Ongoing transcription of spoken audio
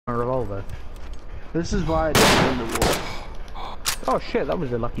a revolver. This is why I didn't win the war. Oh shit, that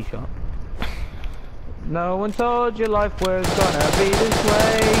was a lucky shot. No one told you life was gonna be this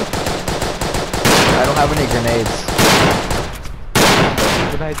way. I don't have any grenades.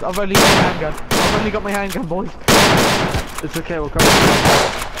 Grenades. I've only got my handgun. I've only got my handgun, boys. It's okay, we'll come.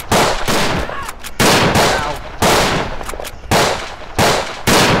 Ow.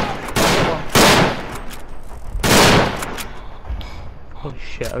 Oh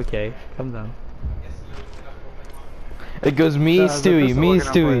shit, okay. Come down. It goes me, Stewie, me,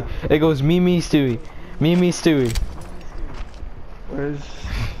 Stewie. It goes me, Stewie. Me, Stewie. Where's...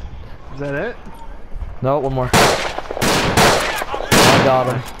 Is that it? No, one more. I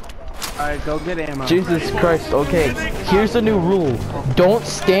got him. Alright, go get ammo. Jesus Christ, okay. Here's the new rule. Don't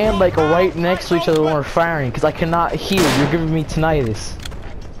stand like right next to each other when we're firing, because I cannot hear. You're giving me tinnitus.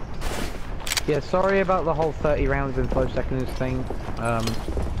 Yeah, sorry about the whole 30 rounds in 5 seconds thing.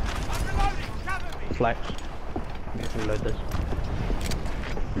 Flex. Let's reload this.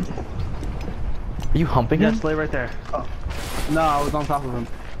 Are you humping him? Yes, lay right there. Oh. No, I was on top of him.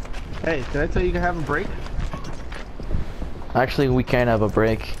 Hey, did I tell you you can have a break? Actually, we can have a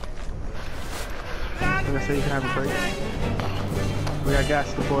break. Did I say you can have a break? We got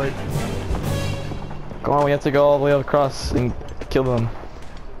gas deployed. Come on, we have to go all the way across and kill them.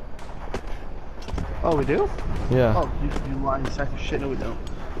 Oh, we do? Yeah. Oh, you lying sack of shit. No, we don't.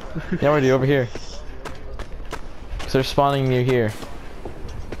 Yeah, we do, over here. Because they're spawning near here.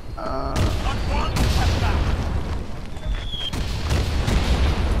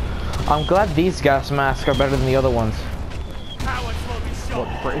 I'm glad these gas masks are better than the other ones. What,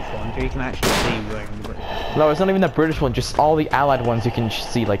 the British ones? You can actually see wearing the British ones. No, it's not even the British one, just all the Allied ones you can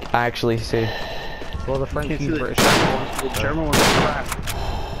see, like, actually see. Well, the French use use British ones. The German ones are crap.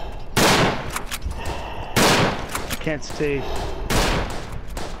 I can't see.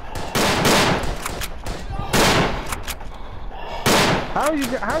 How are you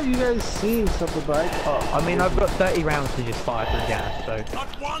guys seeing something like? Oh, I mean, I've got 30 rounds to just fire through gas, so.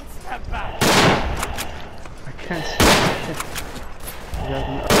 Not one step back. I can't see. Look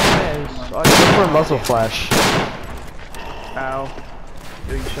for a muzzle flash. Ow.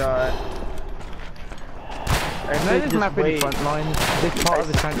 Getting shot. No, this map in the front line. This part of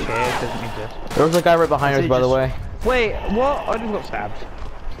the trench here doesn't exist. There was a guy right behind us, by the way. Wait, what? I didn't got stabbed.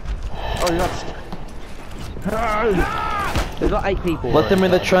 Oh, you got stabbed. There's like 8 people. Let them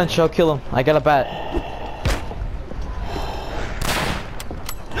in the trench, I'll kill them. I got a bat.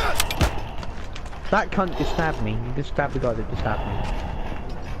 That cunt just stabbed me. You just stabbed the guy that just stabbed me.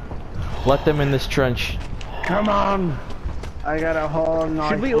 Let them in this trench. Come on! I got a whole knife.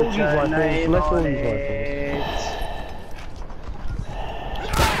 Should we all use rifles? Let's all use rifles.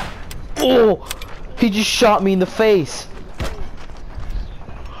 Oh! He just shot me in the face.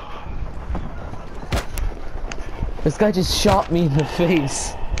 This guy just shot me in the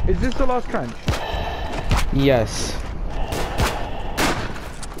face. Is this the last trench? Yes.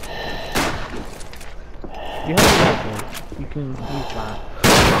 You have a rifle. You can use that.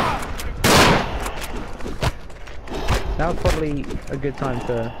 Now's probably a good time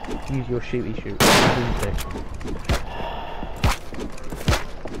to use your shooty shoot.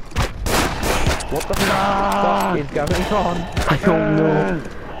 What the fuck is going on? I don't know.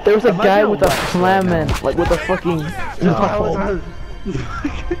 There was a guy with a flamen, like with a fucking.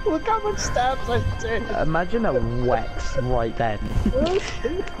 Look how much stabs I did. Imagine a Wex right then.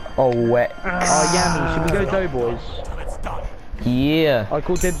 Oh, wet. Oh, Yami, should we go Doughboys? Yeah. I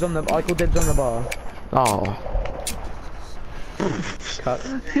call dibs on the bar. Oh. Cut.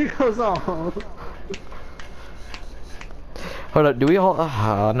 He goes on. Hold up, do we all?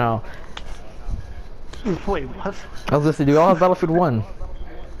 No. Wait, what? I was gonna say, do we all have Battlefield 1?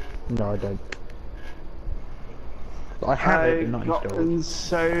 No, I don't. I have it, but not I've installed. gotten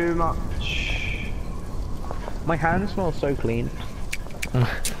so much. My hands smell so clean.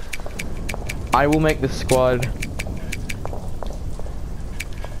 I will make this squad.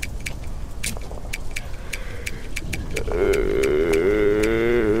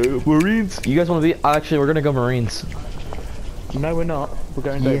 Marines. You guys want to be? Actually, we're gonna go Marines. No, we're not. We're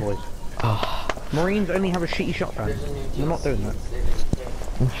going Yeah. Doughboys. Oh, Marines only have a shitty shotgun. We're not doing that.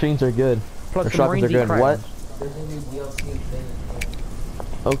 machines are good. Plus, Or the shotguns Marines are eat good. What?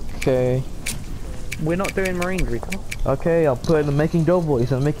 crowns. Okay. We're not doing Marines, Rico. Okay, I'll put in making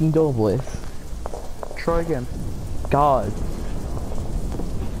Doughboys. I'm making Doughboys. Try again. God.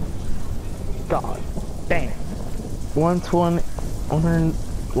 God. Damn. 120.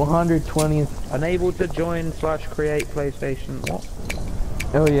 120th. Unable to join / create PlayStation. What?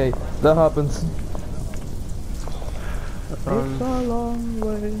 Oh yeah, that happens. It's a long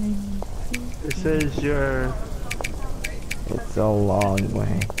way. This is your... It's a long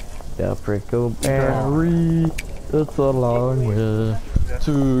way. The Prickleberry. It's a long way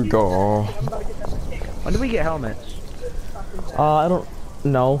to go. When do we get helmets? I don't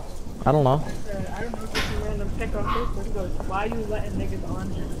know. I don't know. I don't know if it's a random pick on Facebook. He goes, why you letting niggas on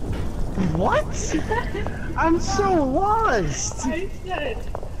here? What? I'm so lost! I said,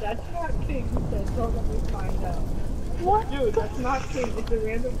 that's not King. He said, don't let me find out. What? Dude, that's not King. It's a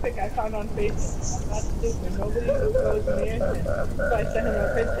random pick I found on Facebook. That's stupid. Nobody who goes near him. So I sent him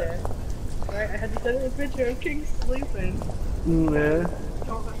a picture. Right? I had to send him a picture of King sleeping. Yeah.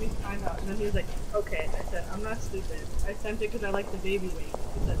 Don't let me find out. And then he was like, okay. I said, I'm not stupid. I sent it because I like the baby weight.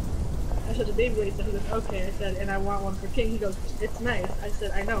 He said, I said the baby weight. So he goes, okay. I said, and I want one for King. He goes, it's nice. I said,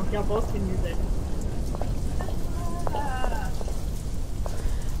 I know. Y'all both can use it.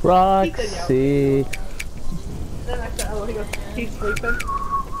 Roxy. Then I said, oh, he goes, he's sleeping.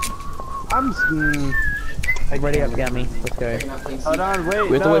 I'm... Ready up, Gammy. Let's go. Hold on, wait,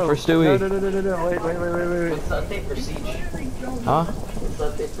 We have to wait for Stewie. No, wait. What's the update for Siege? Huh? What's the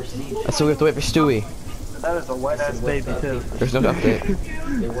update for Siege? So we have to wait for Stewie. That is a wet-ass baby, too. There's no update.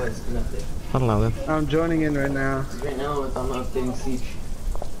 There was an update. I don't know then. I'm joining in right now. Right now, I'm not updating Siege.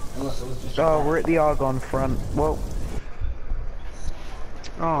 Unless it was just... Oh, we're at the Argonne front. Well,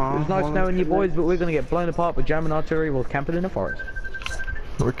 Aww, it was nice knowing you boys, but we're gonna get blown apart by German artillery while camping in the forest.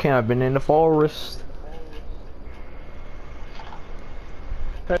 We're camping in the forest.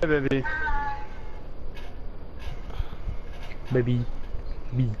 Hey, baby. Baby.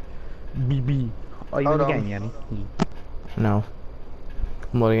 B. Are you in Hold the on. game, Yanni? No.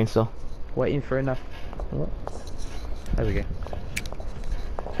 I'm loading in still. Waiting for enough. What? There we go.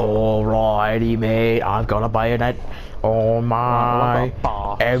 Alrighty, mate. I've got a bayonet on my Well, I've got a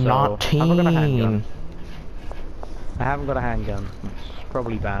bar, so I've got a M19. handgun. I haven't got a handgun. It's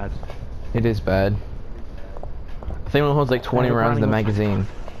probably bad. It is bad. I think it only holds like 20 Yeah, rounds in the running with- magazine.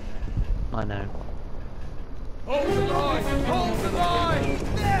 I know. Hold the line! Hold the line!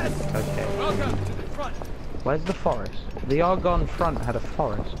 Yes! Okay. Welcome to the front. Where's the forest? The Argonne front had a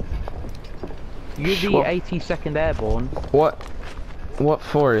forest. You're the What? 82nd Airborne. What? What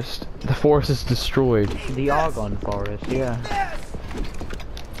forest? The forest is destroyed. The Argonne forest, yeah.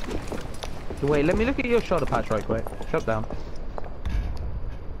 Wait, let me look at your shoulder patch right quick. Shut down.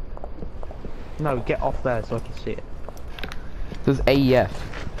 No, get off there so I can see it. This is AEF.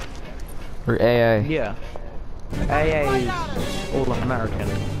 Or AA. Yeah. AA is all American.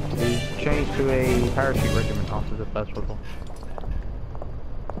 We changed to a parachute regiment after the First World War.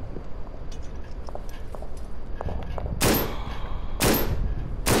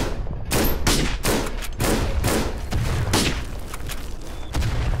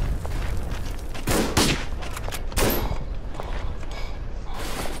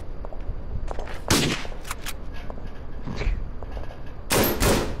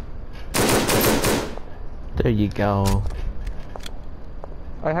 There you go.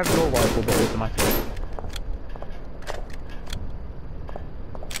 I have your rifle, but automatic.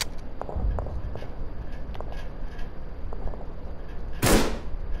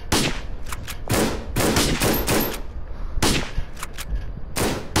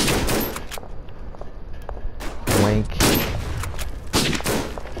 Wink.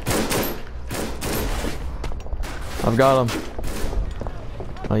 I've got him.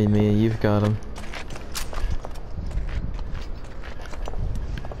 Oh, you mean you've got him.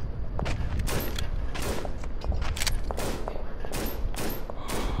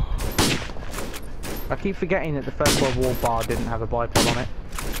 I keep forgetting that the First World War bar didn't have a bipod on it.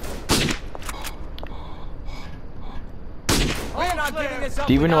 We're not giving this up.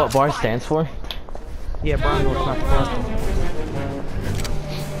 Do you even know what BAR stands for? Yeah, Brown or Smash Rifle.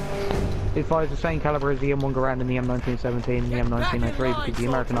 It fires the same caliber as the M1 Garand and the M1917 and the M1903 because the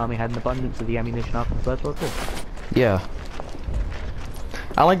American Army had an abundance of the ammunition after the First World War. Yeah.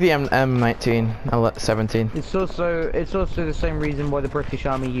 I like the M1917. It's also the same reason why the British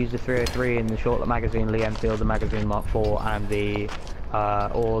Army used the 303 in the short magazine Lee Enfield, the magazine Mark IV, and the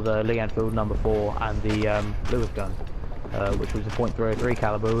or the Lee Enfield number 4 and the Lewis gun, which was a .303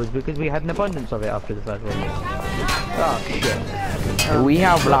 caliber, was because we had an abundance of it after the First World War. Oh shit! We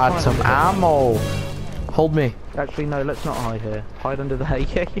have lots of ammo. Hold me. Actually, no, let's not hide here. Hide under the hay.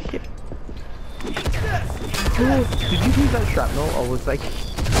 Yeah. Did you use that shrapnel, or was they?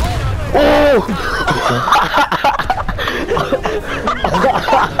 Oh!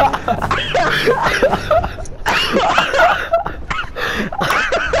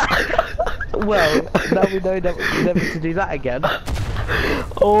 Well, now we know never to do that again.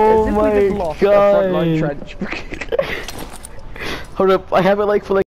 Oh As if we my just lost a frontline god! trench. Hold up, I have it like for like